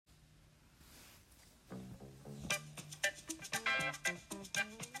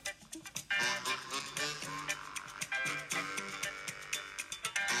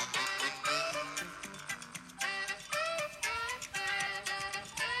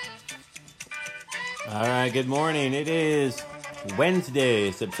All right, good morning. It is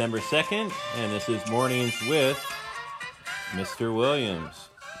Wednesday, September 2nd, and this is Mornings with Mr. Williams.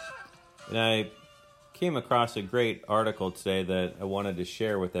 And I came across a great article today that I wanted to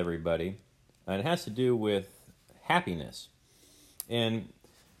share with everybody, and it has to do with happiness. And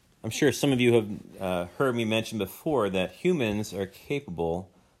I'm sure some of you have heard me mention before that humans are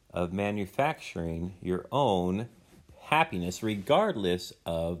capable of manufacturing your own happiness regardless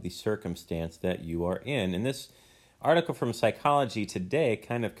of the circumstance that you are in. And this article from Psychology Today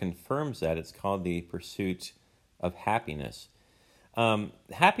kind of confirms that. It's called The Pursuit of Happiness.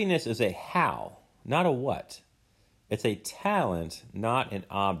 Happiness is a how, not a what. It's a talent, not an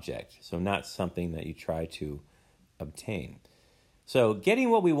object. So not something that you try to obtain. So getting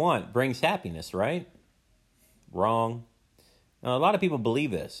what we want brings happiness, right? Wrong. Now, a lot of people believe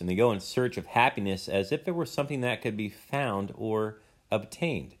this, and they go in search of happiness as if it were something that could be found or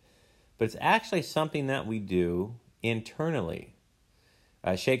obtained. But it's actually something that we do internally.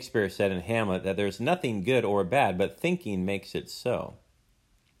 Shakespeare said in Hamlet that there's nothing good or bad, but thinking makes it so.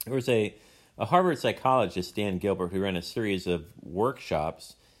 There was a Harvard psychologist, Dan Gilbert, who ran a series of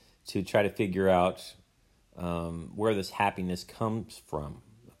workshops to try to figure out where this happiness comes from.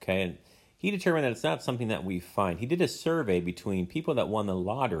 Okay, and he determined that it's not something that we find. He did a survey between people that won the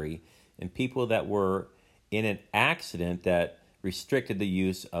lottery and people that were in an accident that restricted the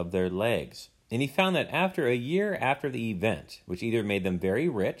use of their legs. And he found that after a year after the event, which either made them very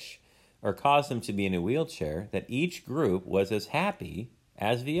rich or caused them to be in a wheelchair, that each group was as happy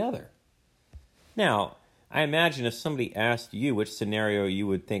as the other. Now, I imagine if somebody asked you which scenario you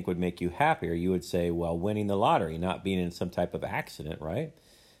would think would make you happier, you would say, well, winning the lottery, not being in some type of accident, right?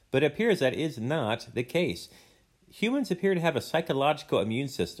 But it appears that is not the case. Humans appear to have a psychological immune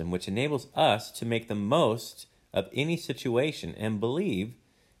system which enables us to make the most of any situation and believe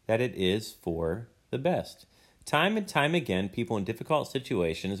that it is for the best. Time and time again, people in difficult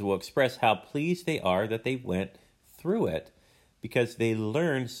situations will express how pleased they are that they went through it because they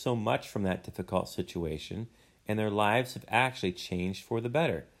learned so much from that difficult situation and their lives have actually changed for the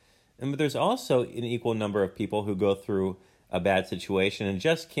better. But there's also an equal number of people who go through a bad situation and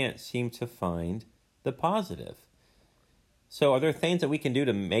just can't seem to find the positive. So are there things that we can do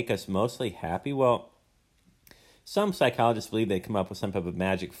to make us mostly happy? Well, some psychologists believe they come up with some type of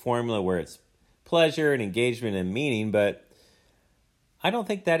magic formula where it's pleasure and engagement and meaning, but I don't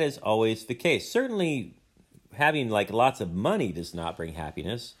think that is always the case. Certainly having lots of money does not bring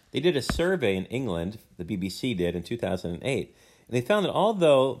happiness. They did a survey in England, the BBC did in 2008, and they found that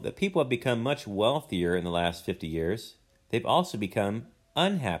although the people have become much wealthier in the last 50 years, they've also become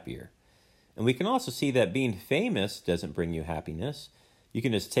unhappier. And we can also see that being famous doesn't bring you happiness. You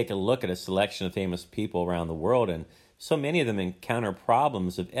can just take a look at a selection of famous people around the world, and so many of them encounter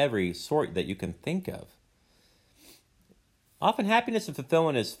problems of every sort that you can think of. Often happiness and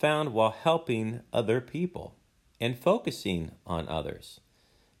fulfillment is found while helping other people and focusing on others.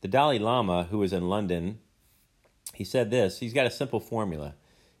 The Dalai Lama, who was in London, he said this. He's got a simple formula.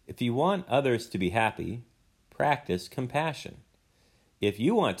 If you want others to be happy, practice compassion. If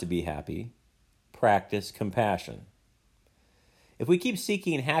you want to be happy, practice compassion. If we keep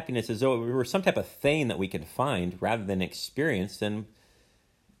seeking happiness as though it were some type of thing that we can find rather than experience, then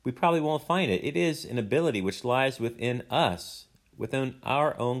we probably won't find it. It is an ability which lies within us, within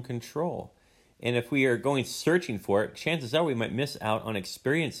our own control. And if we are going searching for it, chances are we might miss out on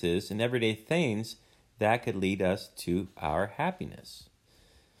experiences and everyday things that could lead us to our happiness.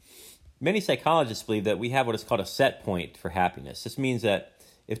 Many psychologists believe that we have what is called a set point for happiness. This means that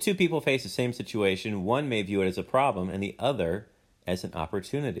if two people face the same situation, one may view it as a problem and the other as an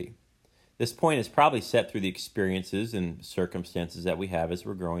opportunity. This point is probably set through the experiences and circumstances that we have as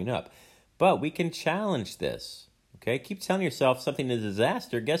we're growing up. But we can challenge this. Okay? Keep telling yourself something is a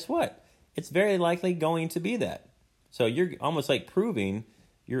disaster. Guess what? It's very likely going to be that. So you're almost like proving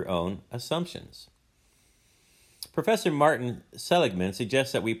your own assumptions. Professor Martin Seligman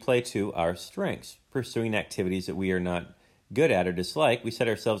suggests that we play to our strengths. Pursuing activities that we are not good at or dislike, we set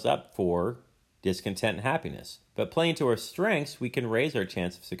ourselves up for discontent and happiness. But playing to our strengths, we can raise our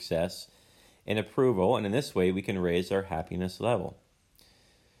chance of success and approval, and in this way, we can raise our happiness level.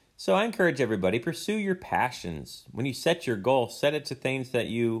 So I encourage everybody, pursue your passions. When you set your goal, set it to things that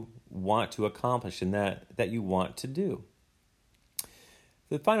you want to accomplish and that you want to do.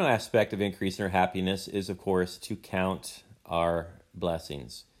 The final aspect of increasing our happiness is, of course, to count our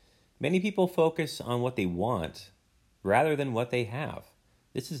blessings. Many people focus on what they want rather than what they have.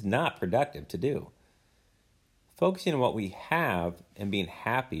 This is not productive to do. Focusing on what we have and being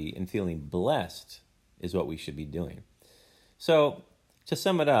happy and feeling blessed is what we should be doing. So To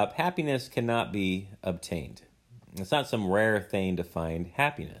sum it up, happiness cannot be obtained. It's not some rare thing to find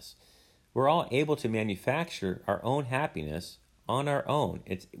happiness. We're all able to manufacture our own happiness on our own.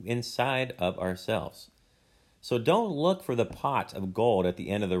 It's inside of ourselves. So don't look for the pot of gold at the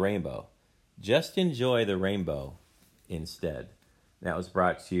end of the rainbow. Just enjoy the rainbow instead. That was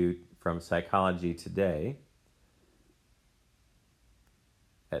brought to you from Psychology Today,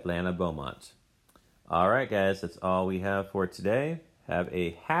 Atlanta Beaumont. All right, guys, that's all we have for today. Have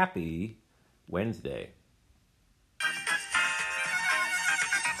a happy Wednesday.